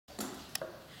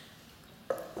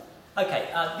Okay,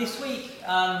 this week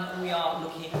we are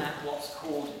looking at what's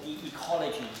called the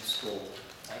ecology score.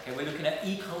 Okay, we're looking at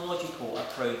ecological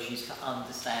approaches to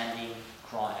understanding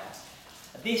crime.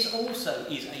 This also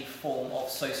is a form of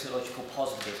sociological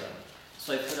positivism.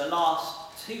 So for the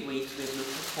last 2 weeks we've looked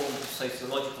at forms of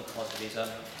sociological positivism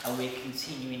and we're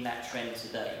continuing that trend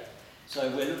today. So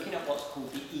we're looking at what's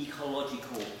called the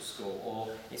ecological score, or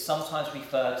it's sometimes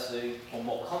referred to, or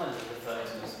more commonly referred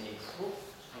to as the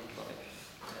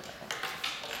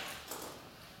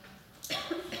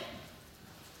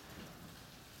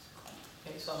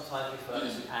it's sometimes referred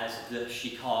to as the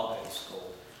Chicago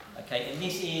score. Okay, and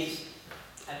this is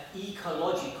an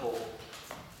ecological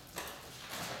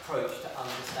approach to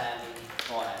understanding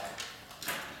crime.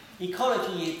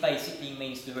 Ecology basically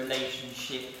means the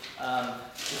relationship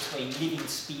between living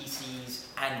species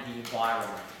and the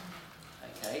environment.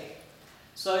 Okay,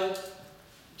 so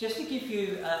just to give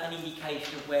you an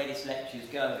indication of where this lecture is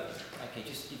going, okay,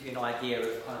 just to give you an idea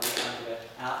of kind of what I'm going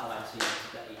to outline to you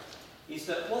today, is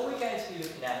that what we're going to be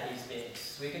looking at is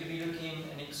this. We're going to be looking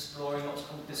and exploring what's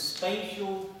called the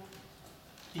spatial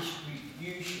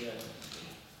distribution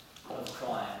of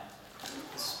crime.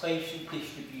 The spatial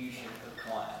distribution of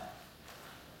crime.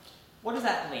 What does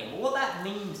that mean? Well, what that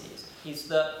means is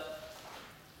that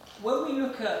when we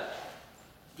look at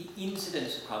the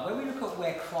incidence of crime, when we look at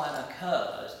where crime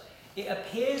occurs, it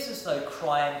appears as though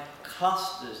crime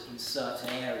clusters in certain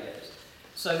areas.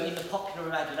 So in the popular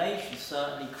imagination,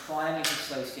 certainly crime is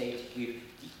associated with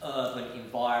the urban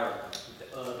environment,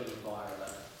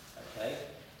 okay?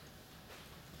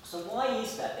 So why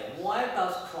is that then? Why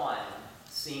does crime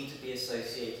seem to be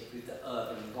associated with the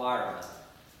urban environment?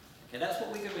 Okay, that's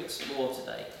what we're going to explore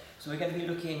today. So we're going to be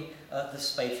looking at the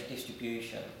spatial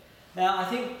distribution. Now, I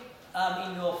think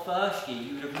in your first year,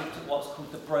 you would have looked at what's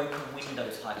called the broken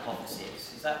windows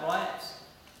hypothesis. Is that right?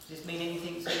 Does this mean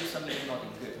anything to you? Some of you are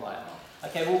nodding good, right?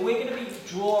 Okay, well, we're going to be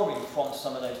drawing from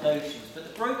some of those notions, but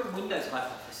the broken windows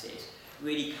hypothesis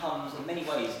really comes, in many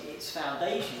ways, its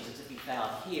foundations are to be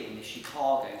found here in the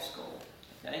Chicago School.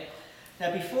 Okay?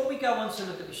 Now, before we go on to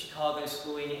look at the Chicago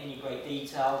School in any great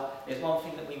detail, there's one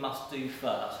thing that we must do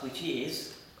first, which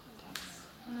is...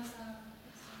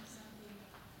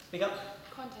 Speak up.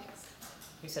 Context.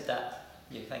 Who said that?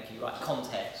 Yeah, thank you. Right,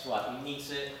 context. Right, we need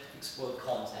to explore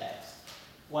context.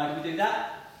 Why do we do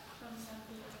that?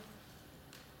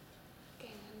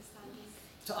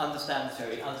 To understand the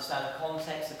theory, understand the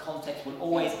context. The context will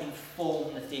always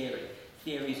inform the theory.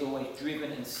 Theory is always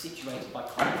driven and situated by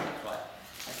context, right?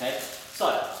 Okay,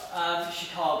 so,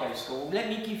 Chicago School. Let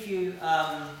me give you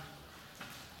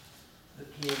the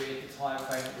period, the time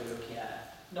frame that we're looking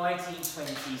at.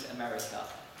 1920s America.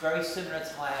 Very similar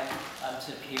time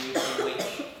to the period in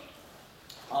which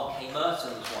R.K.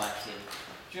 Merton was writing.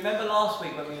 Do you remember last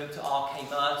week when we looked at R.K.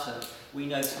 Merton, we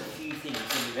noticed a few things,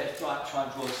 and let's try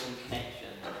and draw some connections.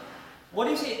 What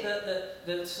is it that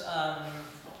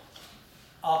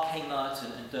R.K.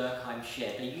 Merton and Durkheim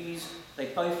shared? They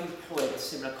both employed a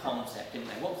similar concept, didn't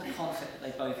they? What was the concept that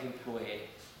they both employed?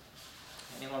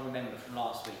 Anyone remember from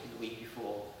last week and the week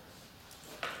before?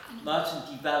 Merton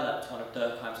developed one of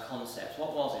Durkheim's concepts.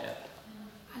 What was it?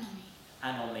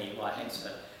 Anomie, right,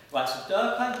 excellent. Right, so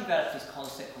Durkheim developed this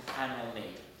concept called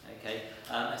anomie, okay,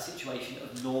 a situation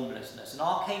of normlessness. And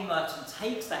R.K. Merton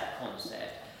takes that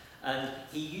concept and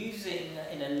he uses it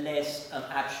in a less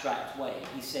abstract way.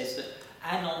 He says that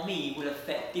anomie will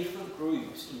affect different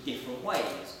groups in different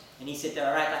ways. And he said there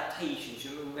are adaptations.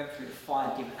 You remember we went through the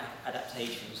 5 different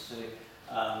adaptations to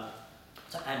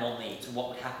anomie, to what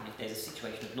would happen if there's a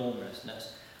situation of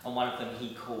normlessness. And one of them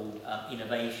he called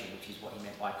innovation, which is what he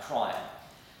meant by crime.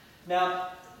 Now,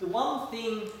 the one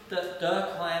thing that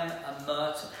Durkheim and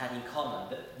Merton had in common,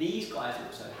 that these guys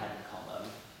also had in common,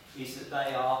 is that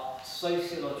they are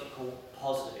sociological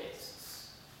positivists.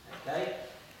 Okay?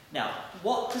 Now,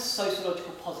 what does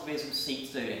sociological positivism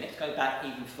seek to do? And let's go back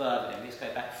even further, let's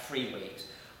go back 3 weeks.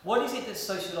 What is it that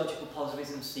sociological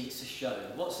positivism seeks to show?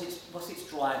 What's its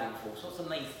driving force? What's the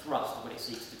main thrust of what it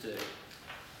seeks to do?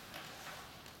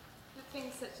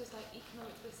 Things such as like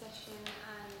economic recession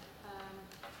and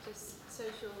just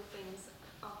social things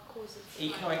are causes.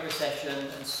 Economic recession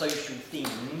and social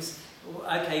things.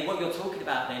 Okay, what you're talking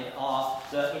about then are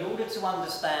that in order to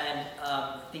understand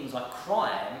things like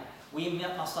crime, we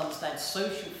must understand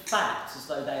social facts as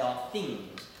though they are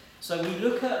things. So we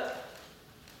look at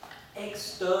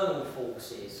external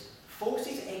forces,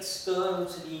 forces external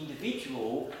to the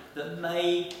individual that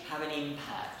may have an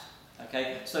impact.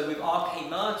 Okay, so with R.K.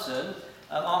 Merton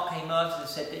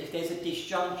said that if there's a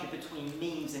disjuncture between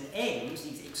means and ends,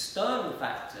 these external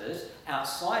factors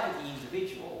outside of the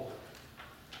individual,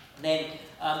 then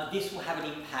this will have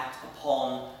an impact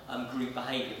upon group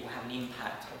behaviour, it will have an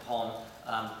impact upon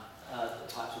the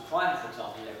types of crime, for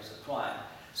example, levels of crime.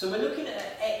 So we're looking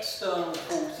at external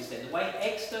forces then, the way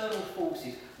external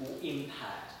forces will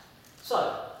impact.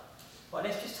 So, well,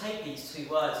 let's just take these two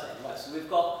words then. Right, so we've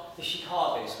got the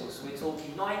Chicago school, so we're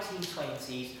talking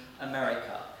 1920s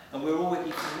America. And we're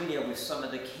already familiar with some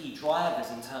of the key drivers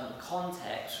in terms of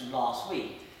context from last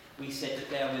week. We said that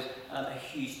there was a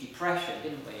huge depression,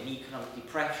 didn't we? An economic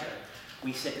depression.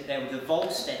 We said that there were the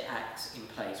Volstead Acts in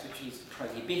place, which is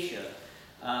prohibition.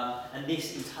 And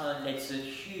this in turn led to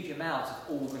huge amounts of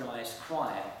organised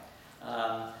crime.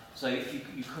 So if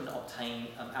you couldn't obtain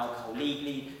alcohol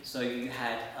legally, so you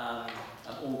had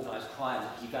organised crime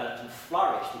that developed and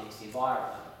flourished in this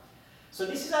environment. So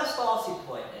this is our starting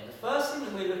point then. The first thing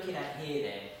that we're looking at here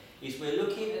then is we're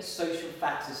looking at social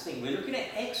factors thing. We're looking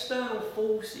at external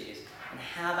forces and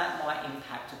how that might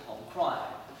impact upon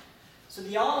crime. So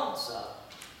the answer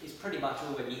is pretty much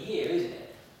already here, isn't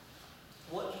it?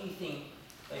 What do you think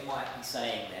they might be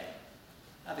saying then?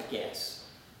 Have a guess.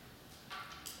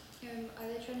 Are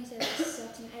they trying to say that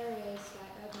certain areas,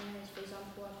 like urban areas, for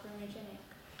example, are criminogenic?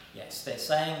 Yes, they're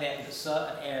saying that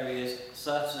certain areas,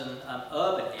 certain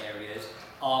urban areas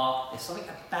there's something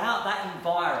about that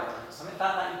environment, something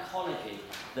about that ecology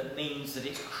that means that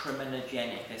it's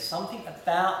criminogenic. There's something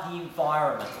about the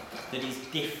environment that is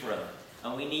different,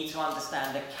 and we need to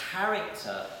understand the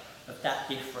character of that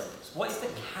difference. What is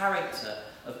the character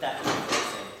of that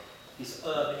difference in this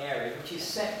urban area, which is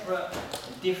separate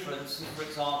and different to, for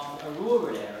example, a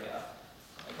rural area?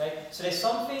 Okay? So there's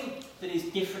something that is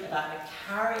different about the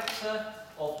character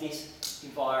of this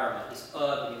environment, this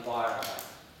urban environment.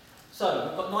 So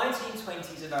we've got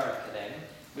 1920s America then,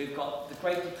 we've got the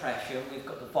Great Depression, we've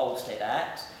got the Volstead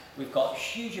Act, we've got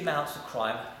huge amounts of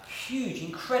crime, huge,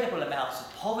 incredible amounts of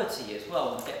poverty as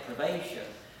well and deprivation,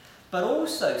 but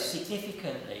also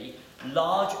significantly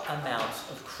large amounts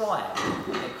of crime.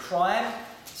 And crime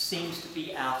seems to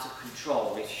be out of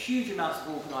control. There's huge amounts of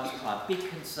organised crime, big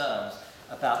concerns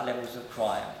about levels of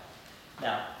crime.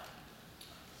 Now,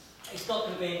 it's not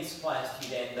going to be any surprise to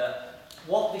you then that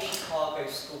what the Chicago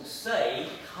schools say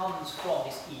comes from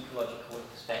this ecological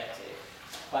perspective.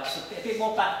 Right, so a bit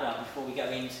more background before we go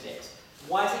into this.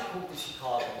 Why is it called the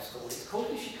Chicago School? It's called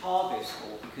the Chicago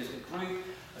School because a group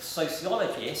of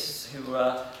sociologists who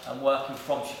were working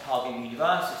from Chicago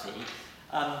University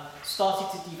started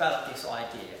to develop this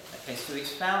idea. Okay, so its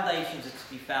foundations are to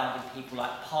be found in people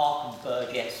like Park and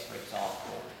Burgess, for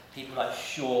example, people like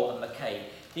Shaw and McKay.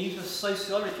 These were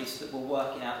sociologists that were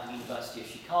working out at the University of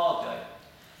Chicago.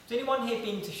 Has anyone here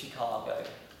been to Chicago?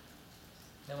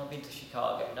 No one been to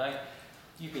Chicago? No?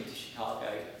 You've been to Chicago.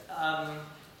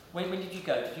 When did you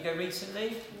go? Did you go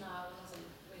recently? No, I wasn't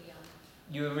really young.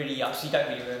 You were really young, so you don't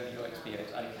really remember your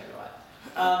experience. Okay,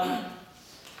 right.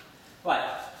 Right,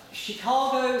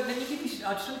 Chicago, I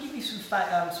just want to give you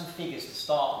some figures to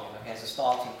start with, okay, as a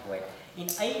starting point. In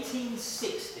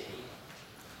 1860,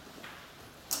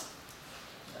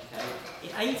 in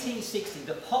 1860,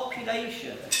 the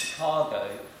population of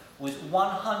Chicago was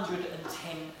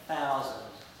 110,000.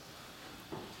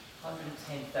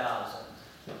 110,000.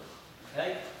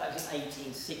 Okay, that was in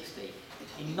 1860.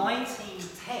 In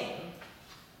 1910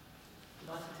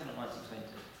 or 1920?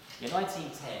 Yeah,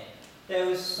 1910. There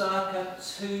was circa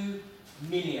 2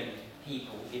 million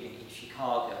people living in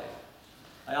Chicago.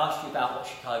 I asked you about what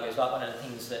Chicago is like. One of the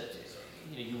things that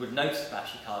you would notice about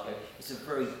Chicago, it's a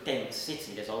very dense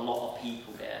city. There's a lot of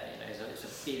people there.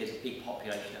 There's a big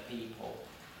population of people.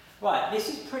 Right, this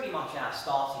is pretty much our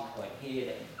starting point here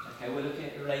then. Okay, we're looking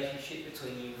at the relationship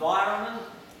between the environment,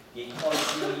 the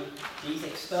ecology, these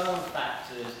external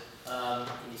factors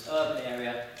in this urban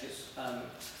area just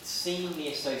seemingly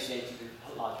associated with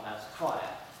large amounts of crime.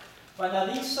 Right, now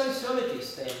these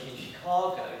sociologists then in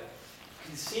Chicago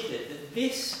considered that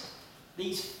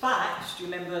these facts, do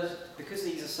you remember, because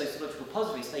these are sociological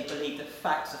positivists, they believe that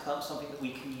facts are something that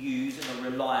we can use and are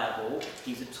reliable.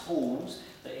 These are tools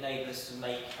that enable us to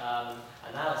make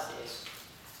analysis.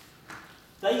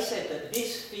 They said that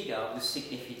this figure was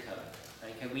significant.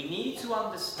 Okay, we needed to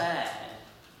understand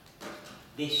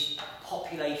this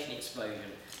population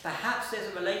explosion. Perhaps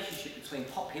there's a relationship between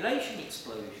population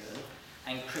explosion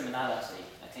and criminality.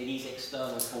 Okay, these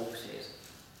external forces.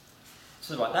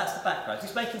 So right, that's the background. Is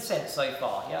this making sense so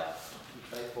far? Yeah?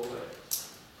 Straightforward.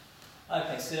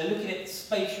 Okay, so they're looking at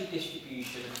spatial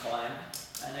distribution of crime,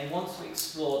 and they want to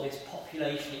explore this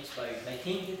population explosion. They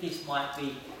think that this might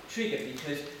be triggered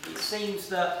because it seems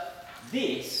that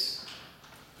this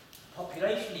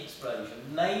population explosion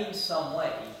may in some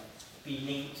way be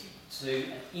linked to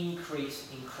an increase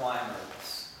in crime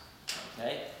rates.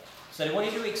 Okay? So they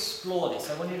wanted to explore this.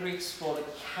 They wanted to explore the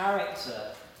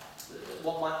character,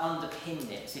 what might underpin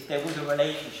this, if there was a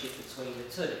relationship between the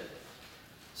two.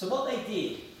 So what they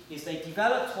did is they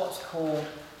developed what's called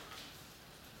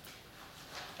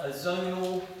a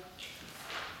zonal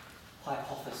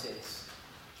hypothesis.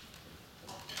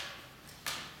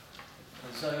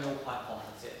 A zonal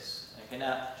hypothesis. Okay,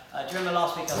 now, do you remember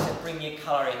last week I said bring your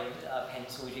colouring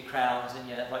pencils, your crowns, and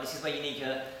your, right, this is where you need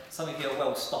your, some of you are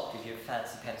well stocked with your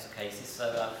fancy pencil cases,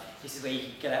 so this is where you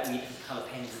can get out with your colour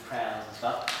pens and crowns and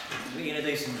stuff. We're going to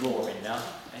do some drawing now.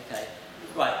 Okay,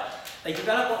 right, they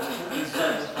developed what's called the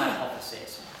zonal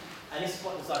hypothesis, and this is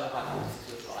what the zonal hypothesis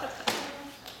looks like.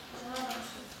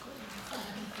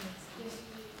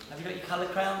 Have you got your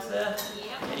coloured crowns there?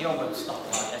 Yeah. Yeah, you're well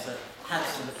stocked, right? There's a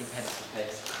handsome looking pencil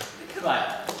case.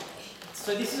 Right.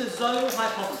 So this is a zonal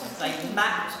hypothesis they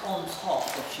mapped on top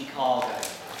of Chicago.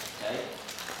 Okay.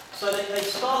 So they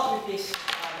start with this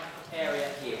area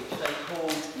here, which they call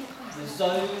the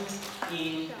zone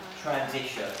in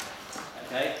transition.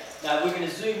 Okay. Now we're going to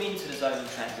zoom into the zone in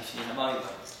transition in a moment.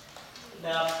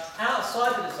 Now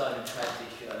outside of the zone in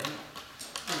transition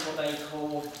is what they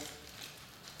call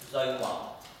zone 1.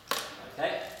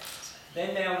 Okay.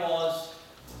 Then there was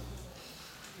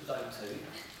zone 2.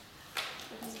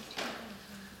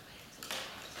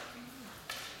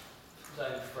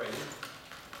 Zone 3,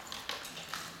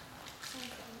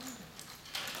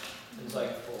 and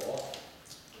zone 4,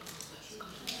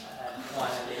 and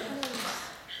finally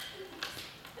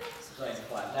zone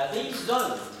 5. Now these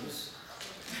zones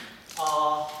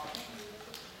are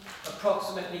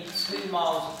approximately 2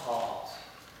 miles apart.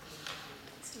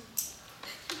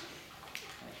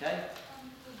 Okay?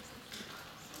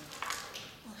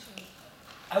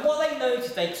 And what they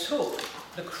noticed, they took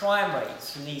the crime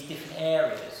rates from these different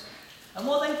areas. And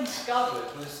what they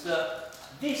discovered was that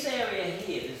this area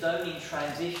here, the zone in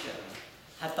transition,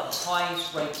 had the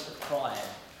highest rates of crime.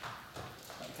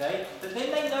 Okay? But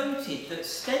then they noted that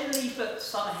steadily but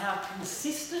somehow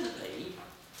consistently,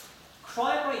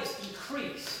 crime rates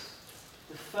decreased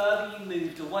the further you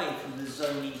moved away from the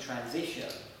zone in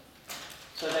transition.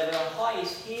 So they were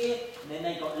highest here, and then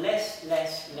they got less,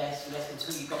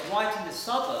 until you got right in the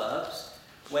suburbs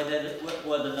where they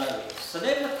were the lowest. So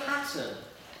there was a pattern.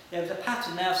 There was a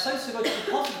pattern. Now,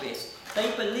 sociological positivists,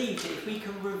 they believe that if we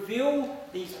can reveal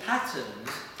these patterns,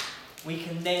 we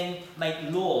can then make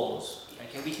laws.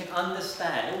 Okay, we can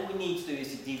understand. All we need to do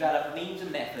is to develop means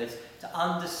and methods to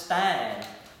understand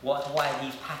why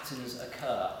these patterns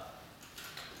occur.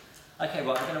 Okay,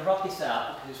 right, we're going to rub this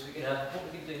out because what we're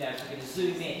going to do now is we're going to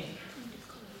zoom in.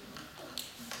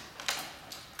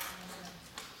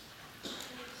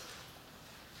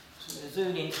 So we're going to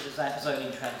zoom into the zone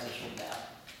in transition now.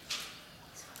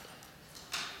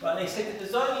 Right, they said that the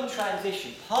zone in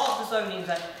transition, part of the zone in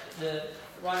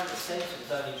right at the centre of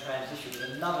the zone in transition was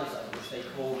another zone which they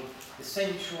called the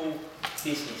Central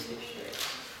Business District.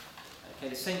 Okay,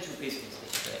 the Central Business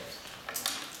District.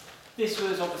 This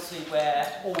was obviously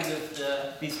where all of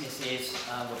the businesses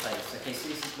were based. Okay, so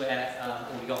this is where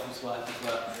all the office workers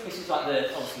were. This is like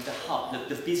obviously the hub,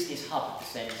 the business hub of the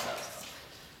centre.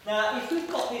 Now, if we've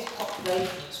got this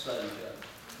population explosion,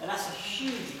 and that's a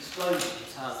huge explosion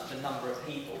in terms of the number of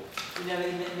people, you know,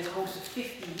 in the course of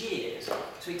 50 years,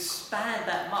 to expand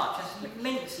that much, that's an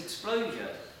immense explosion.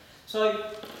 So,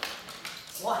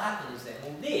 what happens then?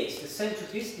 Well, the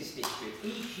Central Business District,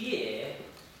 each year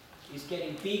is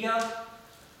getting bigger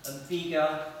and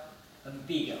bigger and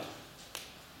bigger.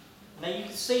 Now you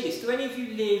can see this. Do any of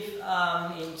you live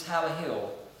in Tower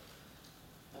Hill?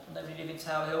 Nobody live in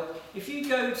Tower Hill? If you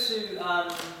go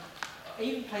to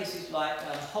even places like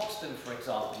Hoxton, for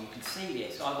example, you can see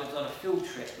this. I was on a field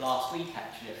trip last week,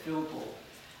 actually, a field walk.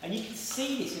 And you can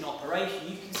see this in operation.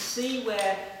 You can see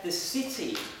where the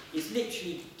city is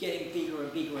literally getting bigger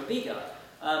and bigger and bigger.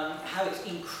 How it's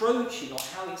encroaching or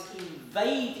how it's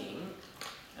invading,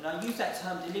 and I use that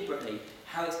term deliberately,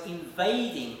 how it's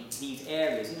invading these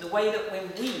areas in the way that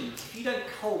when weeds, if you don't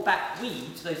cull back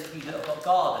weeds, those of you that have got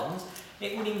gardens,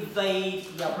 it would invade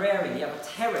the other area, the other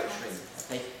territory.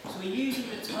 Okay? So we're using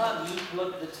the terms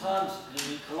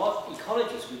the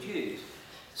ecologists would use.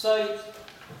 So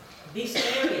this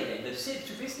area then, the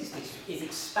Central Business District, is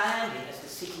expanding as the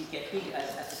city gets bigger,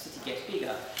 as the city gets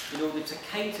bigger, in order to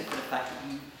cater for the fact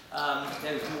that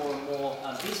there is more and more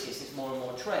business, there's more and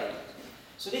more trade.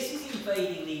 So this is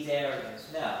invading these areas.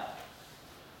 Now,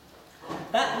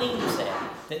 that means then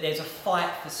that there's a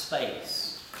fight for space.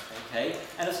 Okay,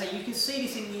 and I say you can see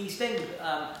this in the East End,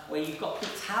 where you've got big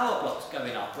tower blocks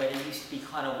going up, where there used to be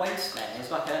kind of wasteland.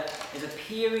 There's a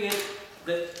period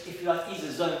that, if you like, is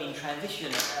a zone in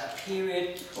transition, a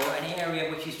period or an area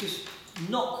which is just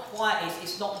not quite,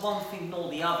 it's not one thing nor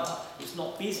the other. It's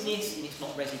not business and it's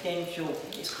not residential,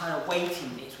 it's kind of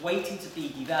waiting to be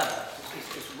developed.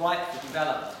 It's ripe for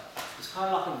development. It's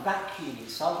kind of like a vacuum in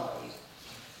some ways.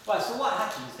 Right, so what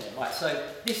happens then? Right, so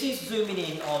this is zooming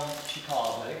in on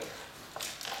Chicago.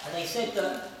 And they said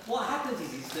that what happens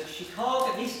is that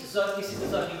Chicago, this is the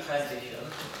zone in transition.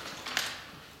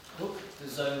 Look, the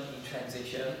zone in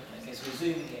transition. Okay, so we're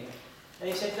zooming in.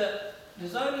 And they said that the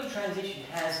zone in transition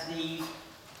has these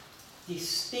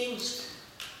distinct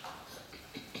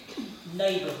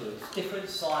neighbourhoods, different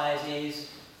sizes,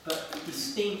 but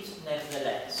distinct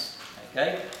nevertheless.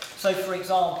 Okay? So for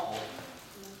example,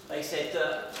 they said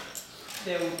that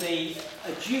there will be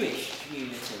a Jewish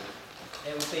community,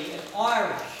 there will be an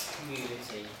Irish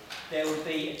community, there will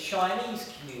be a Chinese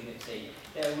community,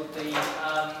 there will be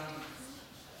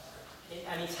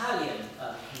an Italian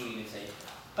community.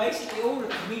 Basically all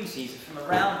the communities from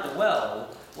around the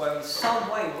world were in some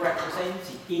way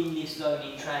represented in this zone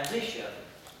in transition.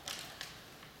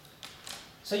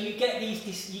 So you get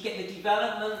you get the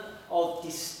development of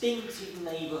distinctive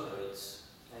neighbourhoods,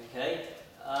 okay?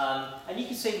 And you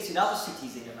can see this in other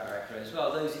cities in America as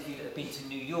well. Those of you that have been to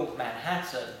New York,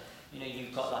 Manhattan, you know,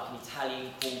 you've got like an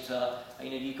Italian quarter, you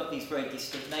know, you've got these very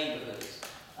distinct neighbourhoods.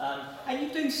 And you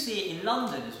do see it in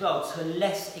London as well, to a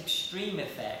less extreme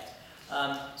effect.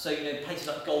 So, you know, places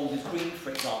like Golders Green, for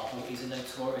example, is a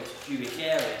notorious Jewish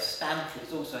area. Stamford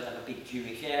is also another big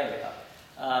Jewish area.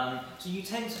 So you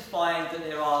tend to find that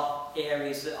there are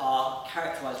areas that are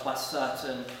characterised by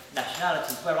certain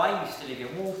nationalities. Where I used to live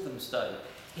in Walthamstow,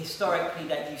 historically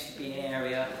that used to be an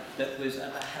area that was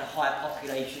had a higher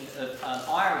population of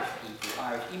Irish people,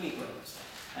 Irish immigrants.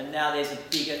 And now there's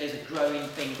a growing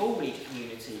Bengali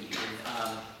community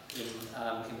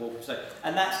in Walthamstow,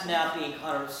 and that's now being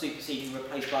kind of superseded and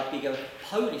replaced by a bigger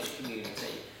Polish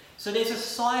community. So there's a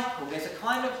cycle, there's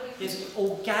an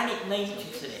organic nature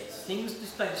to this. Things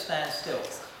just don't stand still.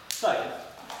 So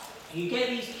you get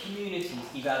these communities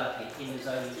developing in the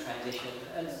zone of transition,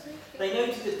 and they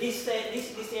noted that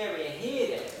this area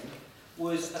here then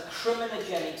was a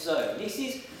criminogenic zone. This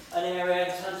is an area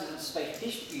in terms of the spatial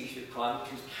distribution of crime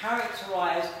which was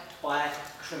characterised by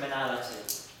criminality.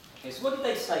 Okay, so what did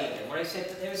they say then? Well, they said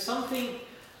that there was something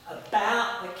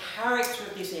about the character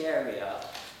of this area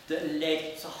that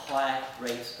led to higher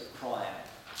rates of crime.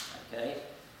 Okay?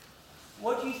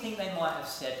 What do you think they might have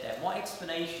said then? What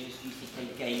explanations do you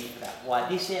think they gave for that? Why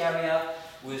this area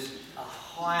was a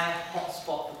high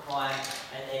hotspot for crime,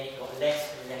 and then it got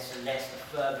less and less and less the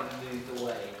further we moved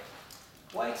away?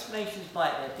 What explanations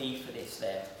might there be for this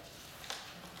then?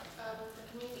 The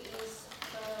communities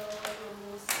were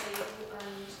more stable,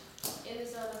 and in the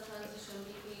zone of transition,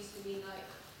 people used to be like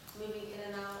moving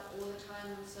in and out all the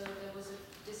time, and so there was a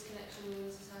disconnection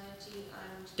within society.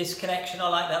 And Disconnection, I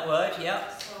like that word, yeah.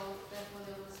 so therefore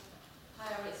there was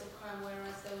higher rates of crime,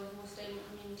 whereas there were more stable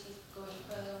communities going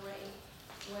further away,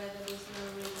 where there was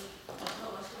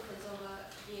not much difference over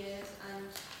years, and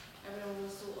everyone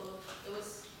was it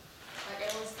was like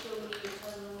everyone still knew each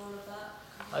other and all of that.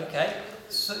 Okay,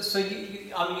 so I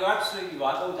mean, you're absolutely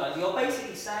right, well done. You're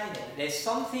basically saying that there's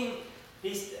something,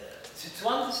 to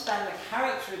understand the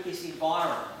character of this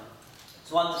environment,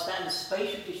 to understand the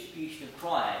spatial distribution of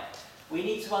crime, we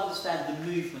need to understand the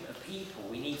movement of people.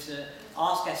 We need to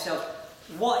ask ourselves,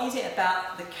 what is it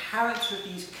about the character of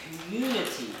these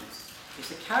communities? It's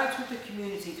the character of the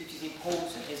communities which is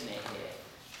important, isn't it, here?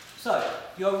 So,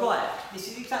 you're right, this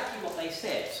is exactly what they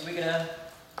said. So we're going to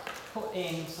put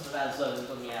in some of our zones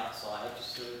on the outside,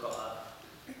 just so we've got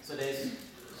so there's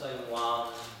zone 1,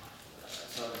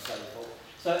 so on and so forth.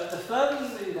 So the further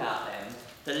you move out then,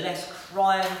 the less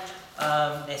crime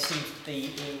there seems to be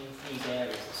in these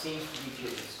areas. It seems to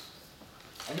reduce.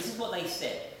 And this is what they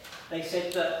said. They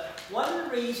said that one of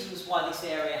the reasons why this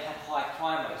area had high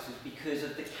crime rates was because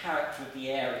of the character of the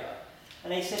area.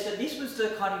 And they said that this was the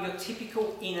kind of your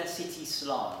typical inner city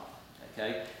slum.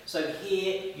 Okay? So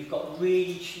here you've got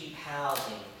really cheap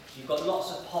housing, you've got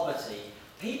lots of poverty.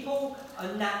 People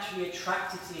are naturally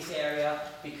attracted to this area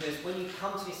because when you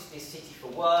come to this city for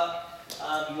work,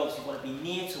 you obviously want to be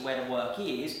near to where the work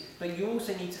is, but you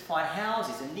also need to find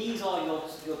houses, and these are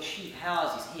your cheap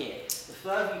houses here. The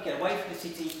further you get away from the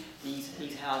city,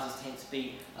 these houses tend to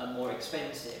be more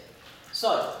expensive.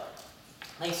 So,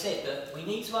 they said that we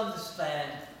need to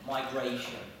understand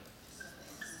migration.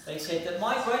 They said that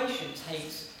migration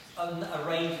takes a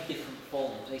range of different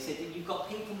forms. They said that you've got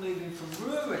people moving from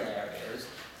rural areas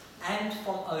and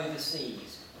from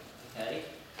overseas. Okay?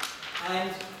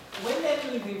 And when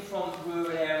they're moving from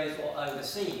rural areas or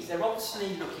overseas, they're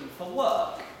obviously looking for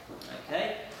work.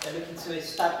 Okay? They're looking to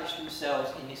establish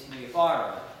themselves in this new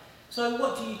environment. So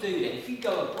what do you do then? If you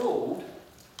go abroad,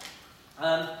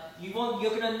 you're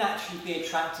going to naturally be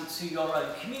attracted to your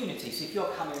own community. So if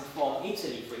you're coming from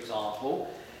Italy, for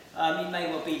example, it may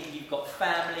well be that you've got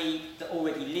family that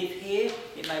already live here.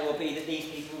 It may well be that these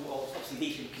people, well, obviously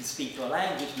these people can speak your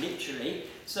language, literally,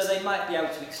 so they might be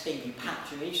able to extend you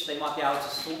patronage. They might be able to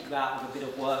sort you out with a bit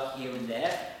of work here and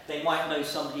there. They might know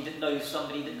somebody that knows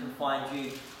somebody that can find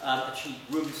you a cheap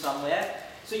room somewhere.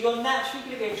 So you're naturally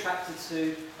going to be attracted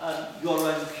to your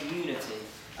own community.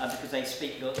 Because they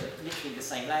speak literally the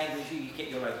same language, you get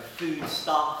your own food,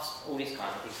 stuffs, all this kind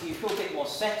of thing. So you feel a bit more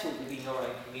settled within your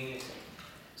own community.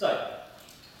 So,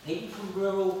 people from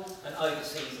rural and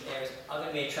overseas areas are going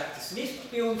to be attracted. So this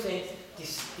builds in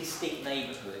distinct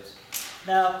neighbourhoods.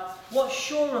 Now, what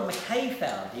Shaw and McKay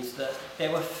found is that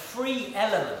there were 3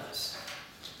 elements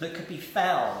that could be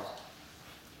found,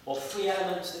 or 3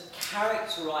 elements that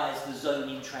characterise the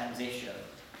zoning transition.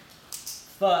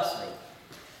 Firstly,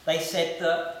 they said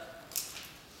that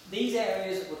these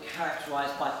areas were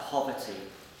characterised by poverty.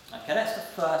 Okay, that's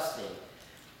the first thing.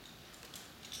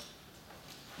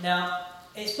 Now,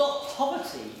 it's not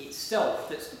poverty itself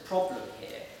that's the problem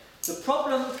here. The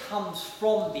problem comes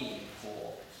from being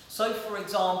poor. So, for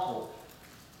example,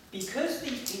 because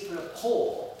these people are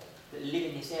poor that live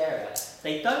in this area,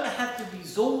 they don't have the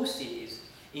resources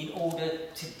in order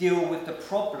to deal with the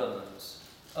problems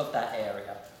of that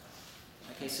area.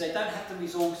 Okay, so they don't have the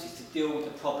resources to deal with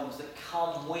the problems that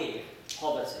come with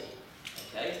poverty.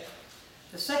 Okay?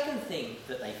 The second thing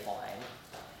that they find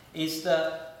is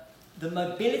that the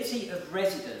mobility of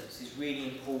residents is really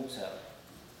important.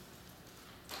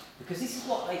 Because this is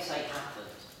what they say happens.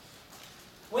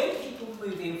 When people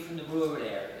move in from the rural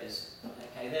areas,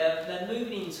 okay, they're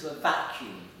moving into a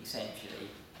vacuum, essentially.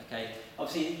 Okay?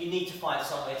 Obviously, you need to find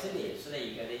somewhere to live, so there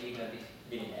you go, you're going to be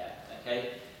living there. Okay?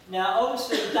 Now,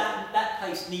 obviously, that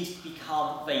place needs to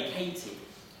become vacated,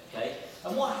 okay?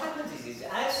 And what happens is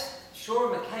as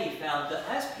Shaw and McKay found that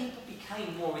as people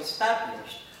became more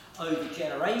established over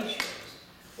generations,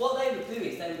 what they would do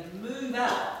is they would move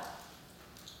out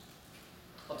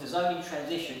of the zoning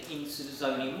transition into the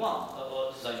zoning 1,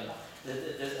 or zoning 1,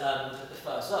 the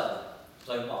first zone,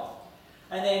 zone 1.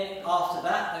 And then after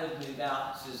that, they would move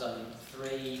out to zone 3,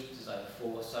 to zone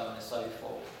 4, so on and so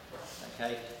forth.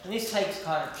 Okay? And this takes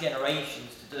kind of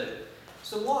generations to do.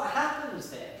 So what happens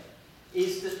then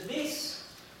is that this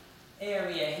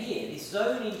area here, this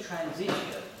zoning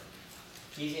transition,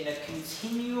 is in a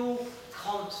continual,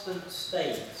 constant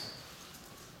state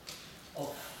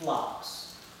of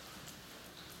flux.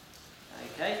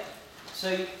 Okay?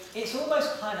 So it's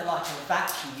almost kind of like a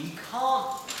vacuum. You can't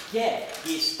get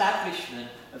the establishment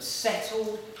of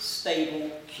settled,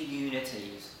 stable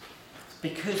communities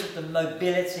because of the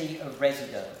mobility of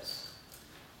residents.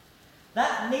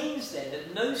 That means then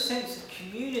that no sense of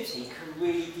community can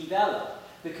really develop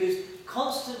because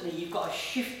constantly you've got a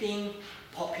shifting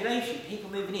population, people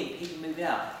moving in, people moving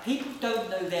out. People don't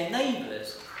know their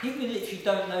neighbours. People literally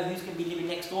don't know who's going to be living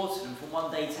next door to them from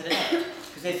one day to the next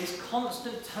because there's this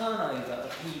constant turnover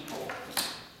of people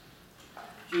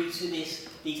due to these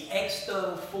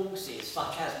external forces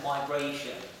such as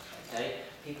migration. Okay?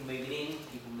 People moving in,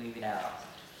 people moving out.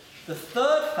 The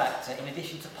third factor, in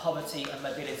addition to poverty and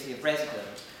mobility of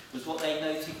residents, was what they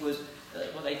noted was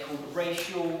what they called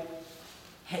racial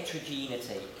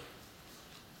heterogeneity.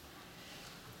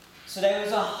 So there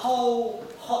was a whole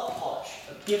hodgepodge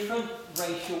of different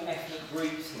racial ethnic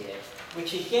groups here,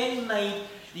 which again made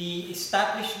the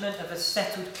establishment of a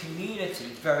settled community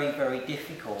very, very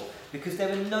difficult because there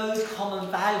were no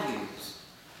common values.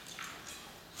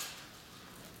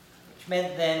 Which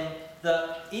meant then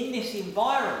that in this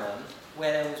environment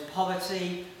where there was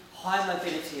poverty, high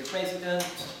mobility of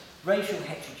residents, racial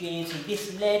heterogeneity,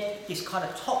 this kind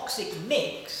of toxic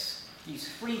mix, these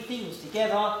 3 things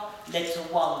together led to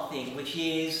one thing, which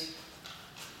is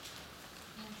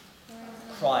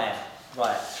crime.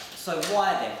 Right. So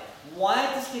why then? Why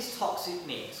does this toxic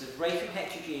mix of racial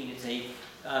heterogeneity,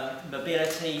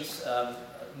 mobility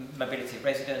of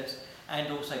residents,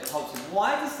 and also poverty,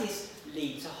 why does this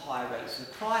lead to high rates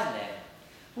of crime then?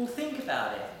 Well, think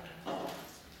about it.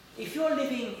 If you're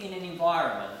living in an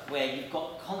environment where you've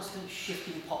got constant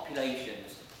shifting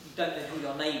populations, you don't know who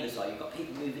your neighbours are, you've got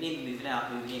people moving in, moving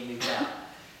out, moving in, moving out.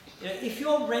 You know, if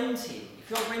you're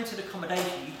rented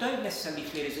accommodation, you don't necessarily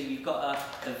feel as though you've got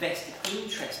a vested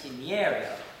interest in the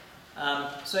area.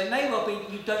 So it may well be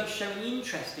you don't show any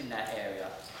interest in that area.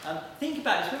 Think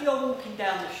about it, when you're walking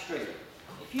down the street,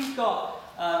 if If you've got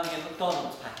your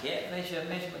McDonald's packet, measure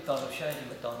McDonald's, show you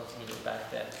McDonald's in your little bag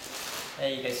there. There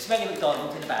you go, smelly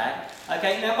McDonald's in the bag.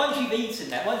 Okay, now once you've eaten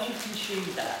that, once you've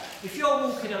consumed that, if you're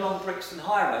walking along Brixton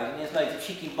High Road and there's loads of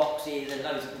chicken boxes and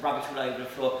loads of rubbish all over the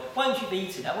floor, once you've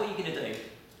eaten that, what are you going to do?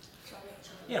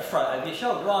 You're going to throw it over your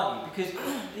shoulder, aren't you?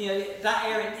 Because that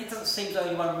area, it doesn't seem as though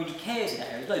anyone really cares in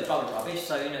that area. There's loads of other rubbish,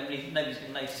 so nobody's going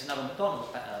to notice another McDonald's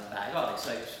bag, are they?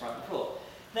 So just throw it on the floor.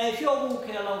 Now, if you're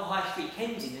walking along High Street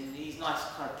Kensington, these nice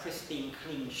kind of pristine,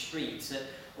 clean streets that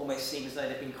almost seem as though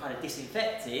they've been kind of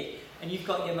disinfected, and you've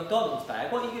got your McDonald's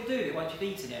bag, what are you going to do with it once you've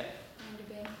eaten it? Find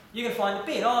a bin. You're going to find a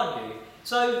bin, aren't you?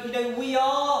 So, we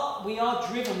are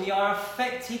driven, we are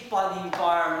affected by the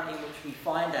environment in which we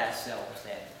find ourselves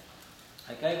then.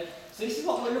 Okay? So this is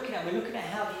what we're looking at. We're looking at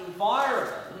how the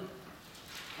environment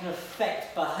can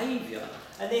affect behaviour.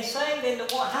 And they're saying then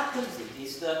that what happens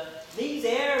is that these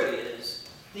areas,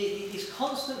 this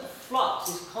constant flux,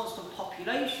 this constant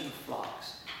population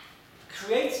flux,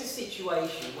 creates a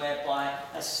situation whereby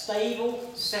a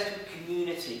stable, settled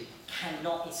community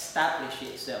cannot establish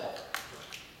itself.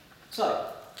 So,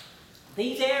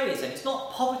 these areas, and it's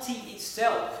not poverty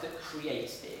itself that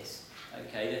creates this,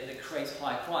 okay, that creates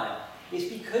high crime. It's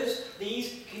because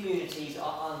these communities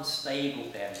are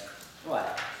unstable then. Right,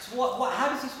 so how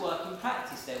does this work in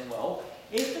practice then? Well,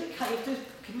 if the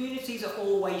communities are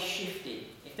always shifting,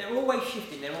 if they're always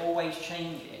shifting, they're always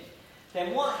changing,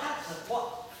 then what happens,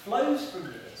 what flows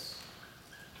from this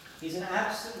is an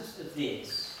absence of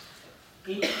this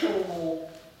informal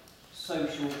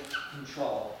social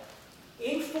control.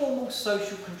 Informal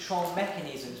social control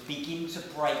mechanisms begin to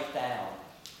break down.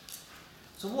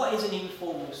 So what is an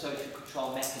informal social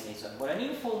control mechanism? Well, an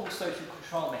informal social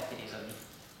control mechanism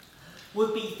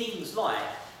would be things like,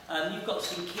 you've got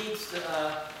some kids that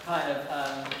are kind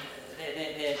of,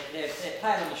 they're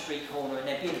playing on the street corner and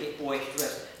they're being a bit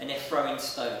boisterous and they're throwing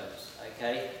stones,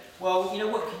 okay? Well,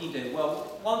 what can you do?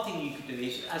 Well, one thing you could do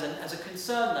is, as a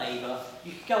concerned neighbour,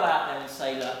 you could go out there and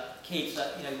say, look, kids,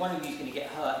 one of you's going to get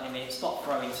hurt in a minute, stop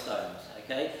throwing stones,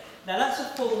 okay? Now that's a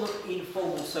form of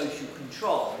informal social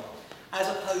control, as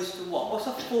opposed to what? What's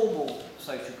a formal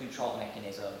social control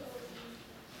mechanism?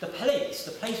 The police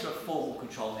are a formal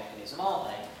control mechanism, aren't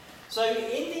they? So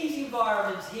in these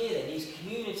environments here then, these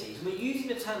communities, and we're using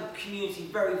the term community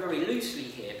very, very loosely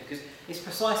here because it's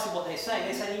precisely what they're saying.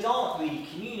 They're saying these aren't really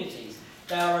communities.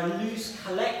 They are a loose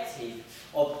collective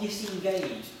of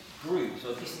disengaged groups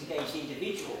or disengaged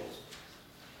individuals.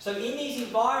 So in these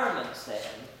environments then,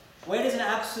 where there's an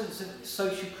absence of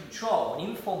social control, an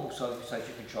informal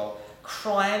social control,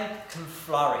 crime can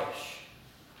flourish.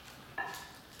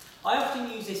 I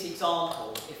often use this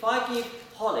example. If I give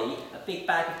Holly a big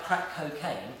bag of crack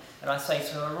cocaine and I say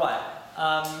to her, right,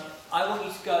 I want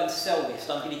you to go and sell this.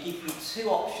 I'm going to give you two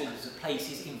options of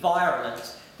places,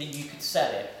 environments that you could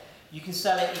sell it. You can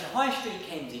sell it in High Street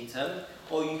Kensington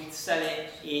or you could sell it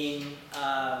in,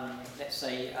 let's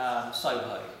say,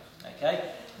 Soho.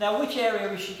 Okay? Now, which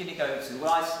area is she going to go to?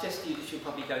 Well, I suggest to you that she'll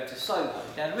probably go to Soho.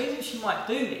 Now, the reason she might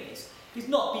do this is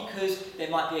not because there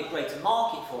might be a greater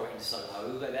market for it in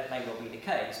Soho, although that may well be the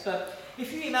case. But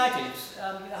if you imagine,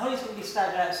 Holly's going to be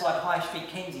standing outside High Street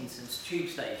Kensington's tube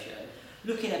station,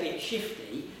 looking a bit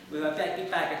shifty, with a big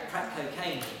bag of crack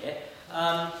cocaine here,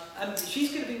 and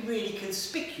she's going to be really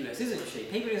conspicuous, isn't she?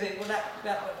 People are going to think, well,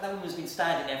 that woman's been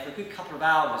standing there for a good couple of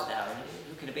hours now, and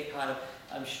looking a bit kind of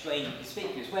strange and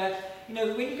conspicuous. Where,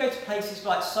 when you go to places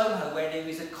like Soho, where there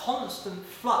is a constant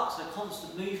flux, a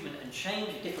constant movement and change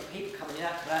of different people coming in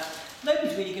after that,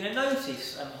 nobody's really going to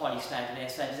notice Holly standing there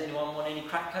saying, does anyone want any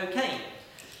crack cocaine?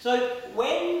 So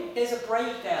when there's a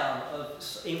breakdown of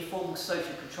informal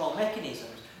social control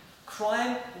mechanisms,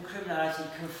 crime and criminality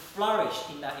can flourish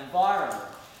in that environment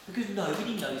because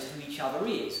nobody knows who each other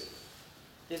is.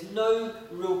 There's no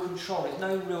real control, there's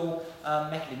no real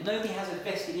mechanism. Nobody has a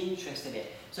vested interest in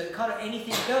it. So kind of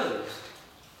anything goes.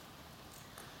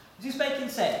 Is this making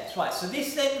sense? Right, so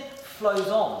this then flows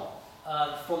on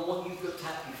from what you've looked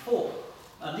at before.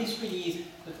 This really is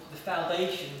the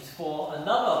foundations for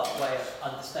another way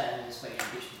of understanding the spatial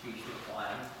distribution of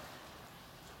crime,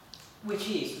 which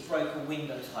is the broken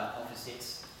windows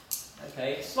hypothesis.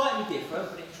 Okay, it's slightly different,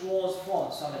 but it draws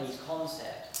from some of these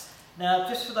concepts. Now,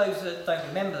 just for those that don't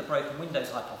remember the broken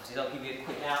windows hypothesis, I'll give you a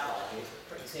quick outline here. It's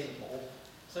pretty simple.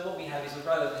 So what we have is a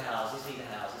row of houses. These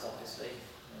are houses, obviously.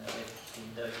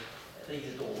 Windows.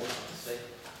 These are doors, obviously.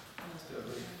 Let's do a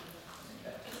roof.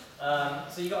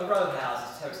 Okay. So you've got a row of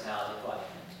houses, terrace houses. Right.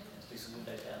 Let's do some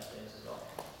windows downstairs as well.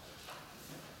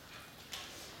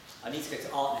 I need to go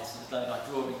to art lessons, don't I?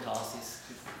 Drawing classes.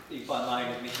 By my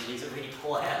own admission, these are really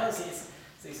poor houses.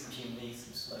 See some chimneys,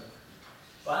 some smoke.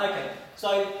 Right, okay.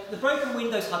 So the broken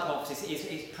windows hypothesis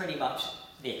is pretty much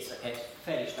this, okay? It's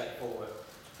fairly straightforward.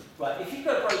 Right, if you've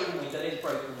got a broken window, there's a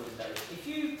broken window. If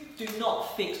you do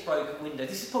not fix broken windows,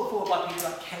 this is put forward by people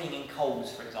like Canning and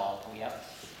Coles, for example, yeah?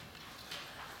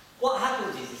 What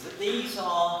happens is that these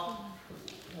are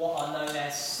what are known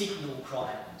as signal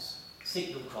crimes.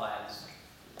 Signal crimes.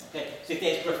 Okay? So if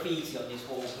there's graffiti on this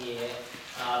wall here,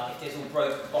 if there's all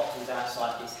broken bottles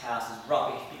outside this house, there's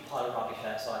rubbish, big pile of rubbish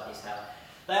outside this house,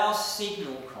 they are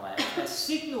signal crimes. Now,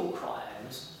 signal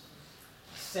crimes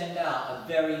send out a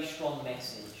very strong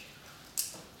message.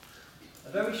 A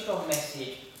very strong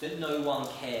message that no one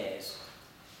cares.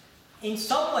 In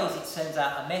some ways it sends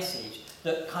out a message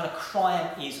that kind of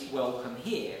crime is welcome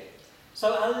here.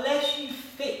 So unless you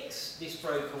fix this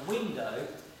broken window,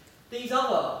 these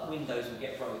other windows will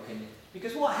get broken.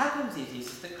 Because what happens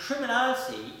is that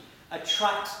criminality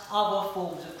attracts other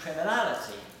forms of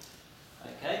criminality.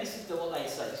 Okay, this is what they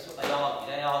say, this is what they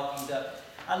argue. They argue that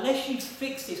unless you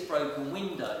fix this broken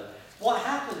window, what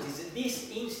happens is that this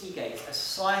instigates a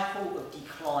cycle of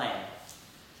decline.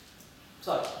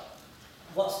 So,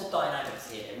 what's the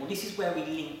dynamics here? Well, this is where we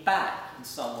link back in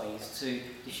some ways to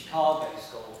the Chicago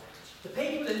school. The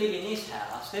people that live in this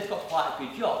house, they've got quite a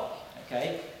good job,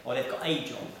 okay? Or they've got a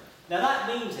job. Now that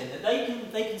means then that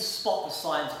they can spot the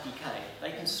signs of decay.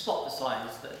 They can spot the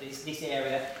signs that this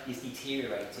area is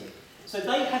deteriorating. So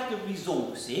they have the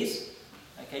resources.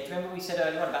 Okay, do you remember what we said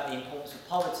earlier on about the importance of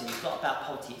poverty? It's not about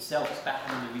poverty itself, it's about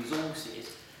having the resources.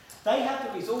 They have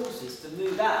the resources to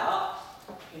move out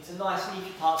into nice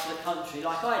leafy parts of the country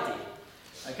like I did.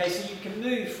 Okay, so you can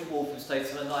move from Walthamstow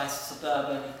to a nice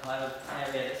suburban kind of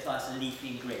area that's nice and leafy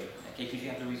and green, okay, because you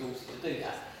have the resources to do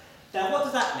that. Now what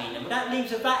does that mean? Well, that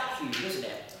leaves a vacuum, doesn't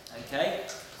it? Okay,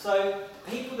 so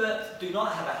people that do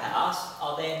not have a house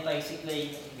are then basically,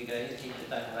 here we go, here's people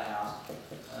that don't have a house.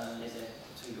 There's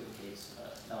two little kids,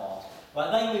 no arms.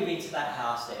 Right, they move into that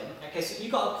house then. Okay, so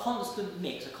you've got a constant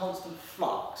mix, a constant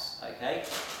flux, okay?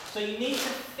 So you need to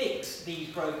fix these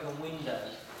broken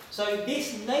windows. So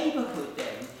this neighbourhood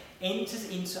then enters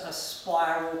into a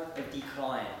spiral of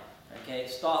decline. Okay, it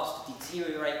starts to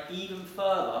deteriorate even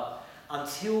further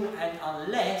until and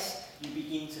unless you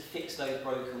begin to fix those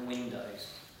broken windows.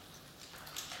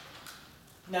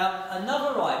 Now,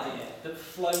 another idea that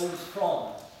flows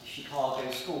from the Chicago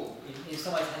school, in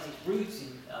some ways has its roots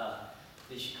in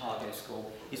the Chicago school,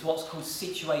 is what's called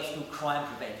situational crime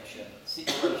prevention.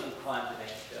 Situational crime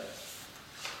prevention.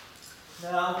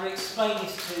 Now, I'm going to explain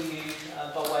this to you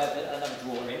by way of another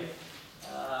drawing.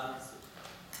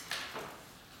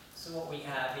 So what we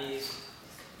have is,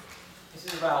 this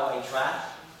is a railway track,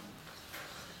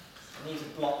 and these are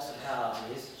blocks of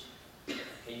houses.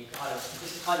 Okay,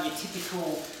 this is kind of your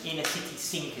typical inner city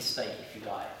sink estate, if you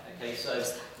like. Okay, so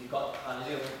you've got kind of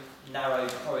little narrow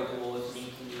corridors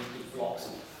linking the big blocks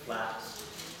of flats.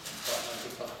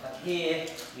 Here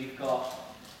you've got,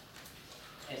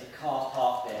 there's a car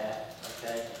park there.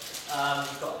 Okay,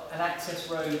 you've got an access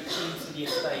road into the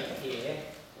estate here,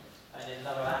 and then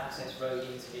another access road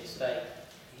into the estate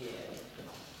here.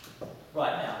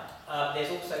 Right now,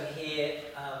 there's also here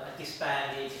a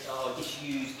disbanded or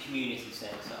disused community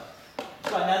centre.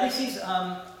 Right now, this is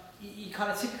your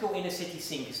kind of typical inner city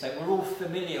sink estate. We're all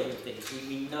familiar with these.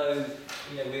 We know,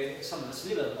 some of us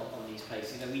live on these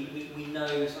places. We know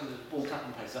some of us brought up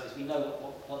in places like this. We know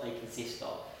what they consist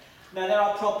of. Now, there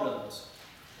are problems.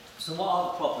 So what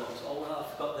are the problems? Oh, well,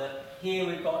 I forgot that here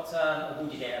we've got a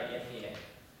wooded area here.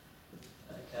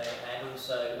 Okay, and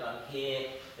also here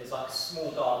there's like a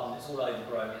small garden that's all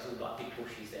overgrown, there's all like big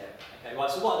bushes there. Okay, right,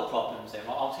 so what are the problems then?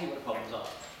 Well, I'll tell you what the problems are.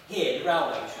 Here, the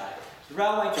railway track. The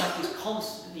railway track is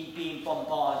constantly being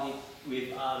bombarded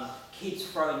with kids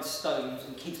throwing stones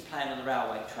and kids playing on the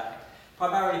railway track.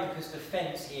 Primarily because the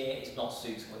fence here is not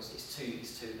suitable, it's too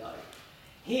low.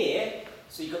 Here,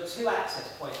 so you've got two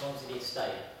access points onto the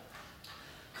estate.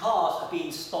 Cars are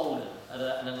being stolen at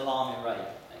an alarming rate.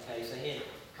 Okay, so here,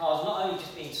 cars not only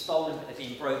just being stolen, but they're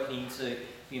being broken into,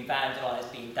 being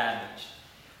vandalised, being damaged.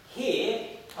 Here,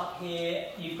 up here,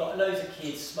 you've got loads of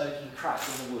kids smoking crack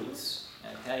in the woods.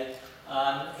 Okay,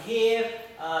 here,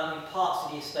 in parts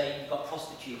of the estate, you've got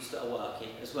prostitutes that are working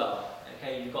as well.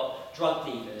 Okay, you've got drug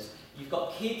dealers. You've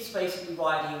got kids basically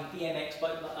riding BMX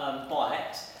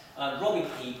bikes, robbing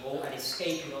people and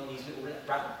escaping on these little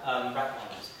rat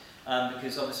runs.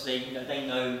 Because obviously, they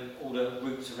know all the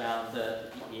routes around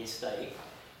the estate.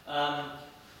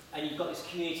 And you've got this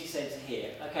community centre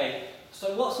here. Okay,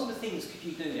 so what sort of things could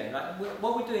you do then? Right?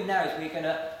 What we're doing now is we're going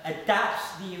to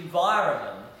adapt the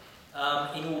environment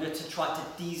in order to try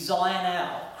to design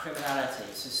out criminality.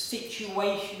 So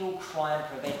situational crime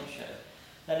prevention.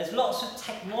 Now there's lots of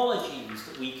technologies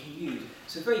that we can use,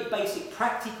 so very basic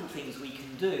practical things we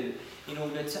can do in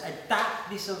order to adapt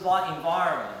this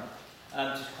environment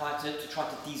to try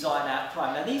to design out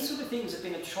crime. Now these sort of things have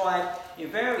been tried in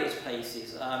various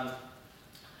places.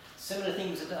 Similar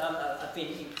things have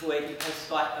been employed in places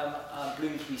like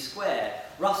Bloomsbury Square,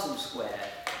 Russell Square.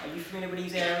 Are you familiar with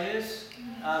these areas?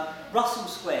 Russell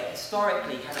Square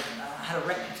historically had a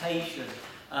reputation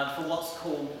for what's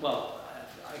called, well,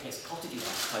 I guess cottages,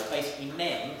 I suppose, basically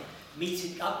men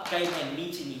gay men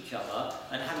meeting each other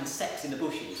and having sex in the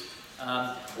bushes,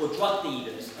 or drug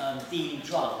dealers dealing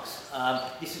drugs.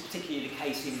 This is particularly the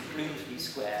case in Bloomsbury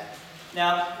Square.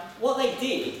 Now, what they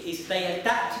did is they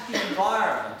adapted the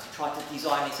environment to try to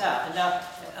design this out. And now,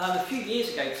 a few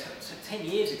years ago, 10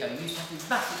 years ago, you used to have these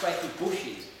massive great big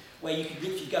bushes where you could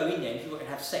literally go in there, and if you wanted to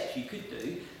have sex, you could do.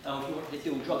 If you wanted to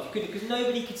deal drugs, you could, because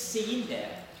nobody could see in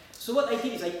there. So what they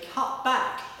did is they cut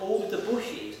back all of the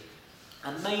bushes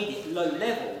and made it low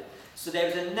level. So there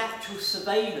was a natural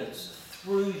surveillance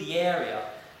through the area.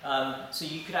 So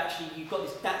you could actually, you've got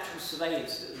this natural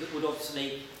surveillance that would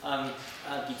obviously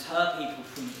deter people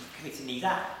from committing these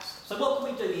acts. So what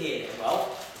can we do here then?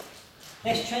 Well,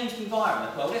 let's change the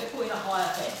environment. Well, let's put in a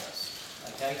higher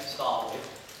fence, okay, to start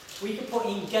with. We can put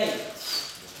in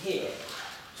gates here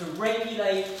to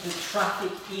regulate the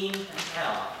traffic in and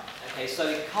out. Okay, so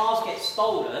if cars get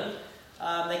stolen,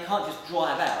 they can't just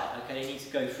drive out. Okay, they need to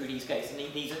go through these gates. And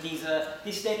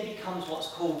this then becomes what's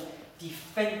called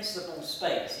defensible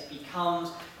space. It becomes,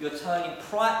 you're turning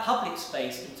public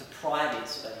space into private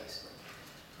space.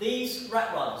 These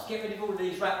rat runs, get rid of all of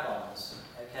these rat runs.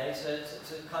 Okay,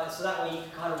 so that way you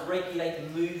can kind of regulate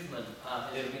the movement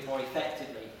a little bit more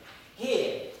effectively.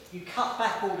 Here, you cut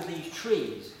back all of these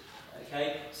trees.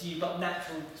 Okay, so you've got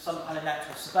some kind of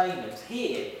natural surveillance.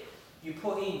 Here, you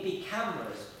put in big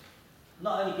cameras.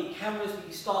 Not only big cameras, but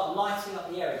you start lighting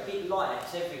up the area, big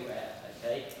lights everywhere.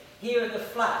 Okay. Here at the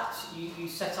flats, you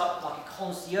set up like a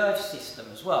concierge system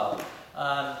as well.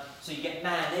 So you get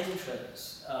manned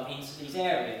entrance into these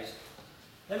areas.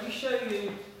 Let me show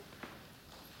you,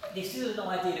 this is an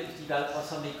idea that was developed by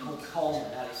somebody called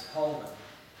Alice Coleman.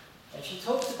 And she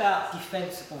talks about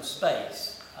defensible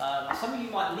space. Some of you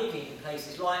might live in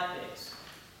places like this.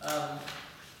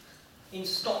 In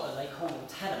Scotland, they call them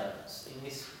tenements. In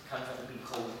this country, I think we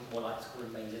call them, more like to call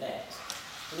them maisonettes.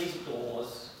 So these are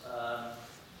doors.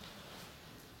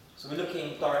 So we're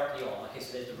looking directly on. Okay,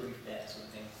 so there's the roof there, sort of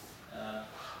thing. Are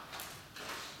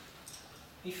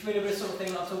you familiar with the sort of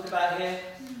thing that I'm talking about here?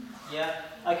 Yeah?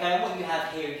 Okay, and what you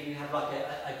have here is you have like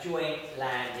a joint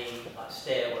landing, like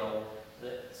stairwell,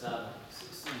 that so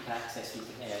you can access these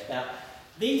areas. Now,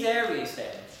 these areas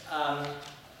then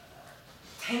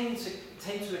tend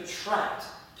to attract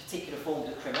particular forms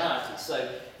of criminality.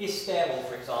 So this stairwell,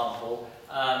 for example,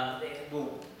 it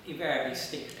will invariably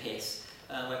stink piss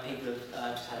when people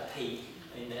have just had a pee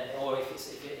in there, or if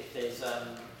there's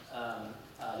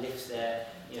lifts there,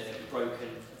 you know, they'll be broken,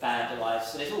 vandalised.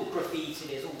 So there's all graffiti,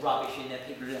 there's all rubbish in there.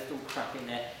 People have left all crap in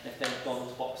there, left their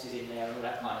McDonald's boxes in there, and all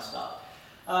that kind of stuff.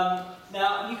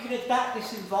 Now, you can adapt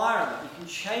this environment, you can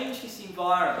change this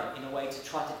environment in a way to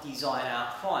try to design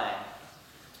out crime.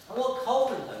 And what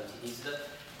Coleman noted is that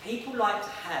people like to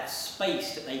have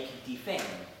space that they can defend,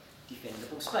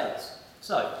 defendable space.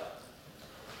 So,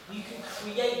 you can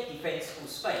create defensible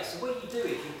space. So what you do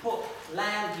is you put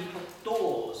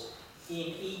doors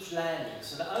in each landing,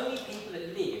 so that only people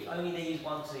that live, only these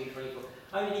 1, 2, 3, 4,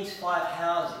 only these 5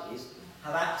 houses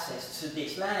have access to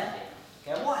this landing.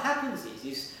 Okay, and what happens is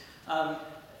this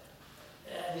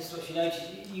is what you notice,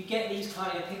 you get these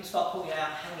kind of, people start putting out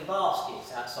hanging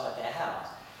baskets outside their house.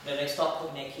 You know, they start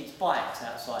putting their kids' bikes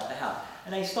outside the house.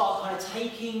 And they start kind of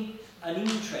taking an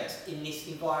interest in this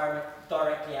environment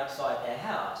directly outside their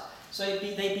house. So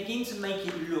they begin to make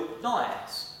it look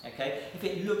nice. Okay? If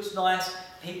it looks nice,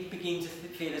 people begin to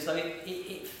feel as though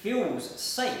it feels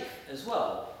safe as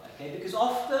well. Okay? Because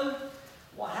often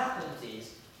what happens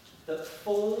is that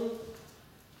form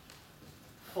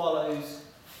follows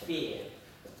fear.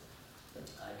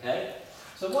 Okay?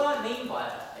 So what I mean by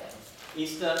that then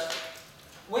is that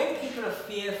when people are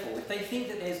fearful, if they think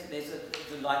that there's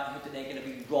a likelihood that they're going to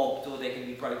be robbed or they're going to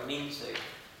be broken into,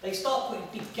 they start putting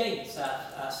big gates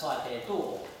outside their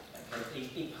door, okay, these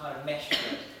big kind of mesh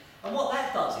gates. And what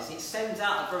that does is it sends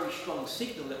out a very strong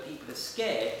signal that people are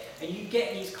scared, and you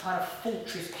get these kind of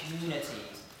fortress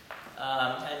communities.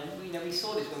 And you know, we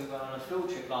saw this when we went on a field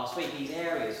trip last week, these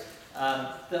areas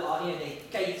that are, you know, there's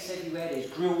gates everywhere,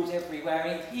 there's grills everywhere,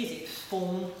 and it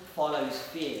form follows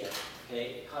fear.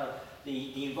 Okay, kind of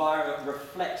the environment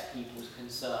reflects people's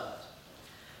concerns.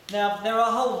 Now, there are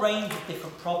a whole range of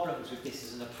different problems with this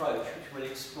as an approach, which we'll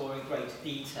explore in greater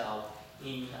detail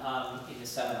in the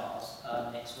seminars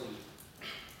next week.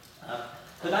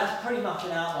 But that's pretty much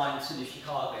an outline to the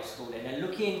Chicago School. Then they're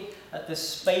looking at the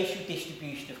spatial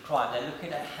distribution of crime. They're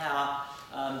looking at how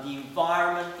the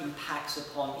environment impacts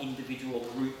upon individual or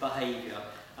group behaviour.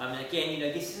 And again,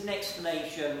 this is an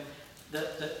explanation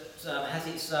that has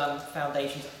its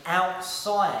foundations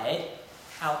outside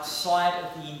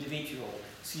of the individual.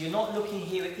 So you're not looking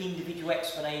here at individual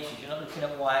explanations. You're not looking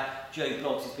at why Joe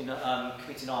Bloggs has been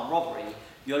committing armed robbery.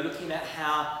 You're looking at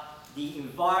how the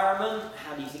environment,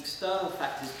 how these external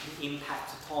factors can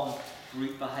impact upon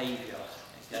group behaviour.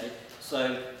 Okay?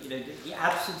 So, the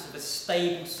absence of a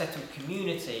stable, settled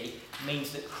community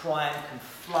means that crime can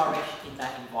flourish in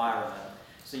that environment.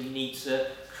 So you need to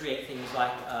create things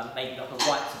like maybe like a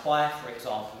right to buy, for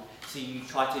example. So you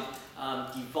try to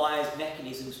devise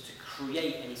mechanisms to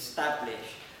create and establish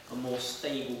a more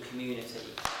stable community.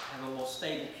 Have a more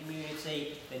stable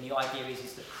community, then the idea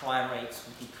is that crime rates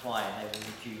will decline, they will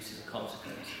reduce as a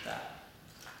consequence of that.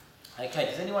 Okay,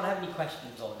 does anyone have any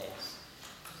questions on this?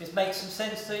 Does this make some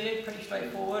sense to you? Pretty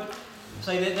straightforward.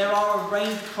 So there are a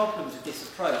range of problems with this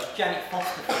approach. Janet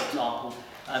Foster, for example,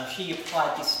 she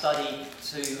applied this study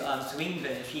to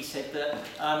England, and she said that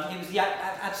it was the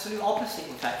absolute opposite.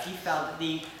 In fact, she found that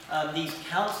these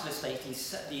council estates,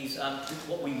 these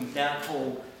what we would now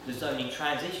call the zoning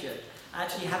transition,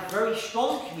 actually have very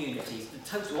strong communities, the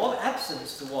total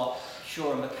absence to what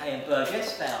Shaw and McKay and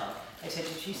Burgess found.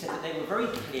 She said that they were very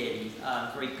clearly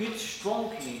very good,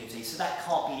 strong communities, so that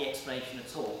can't be the explanation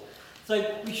at all.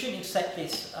 So we shouldn't accept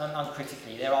this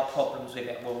uncritically. There are problems with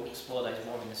it, we'll explore those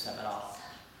more in the seminar.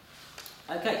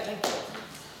 Okay, thank you.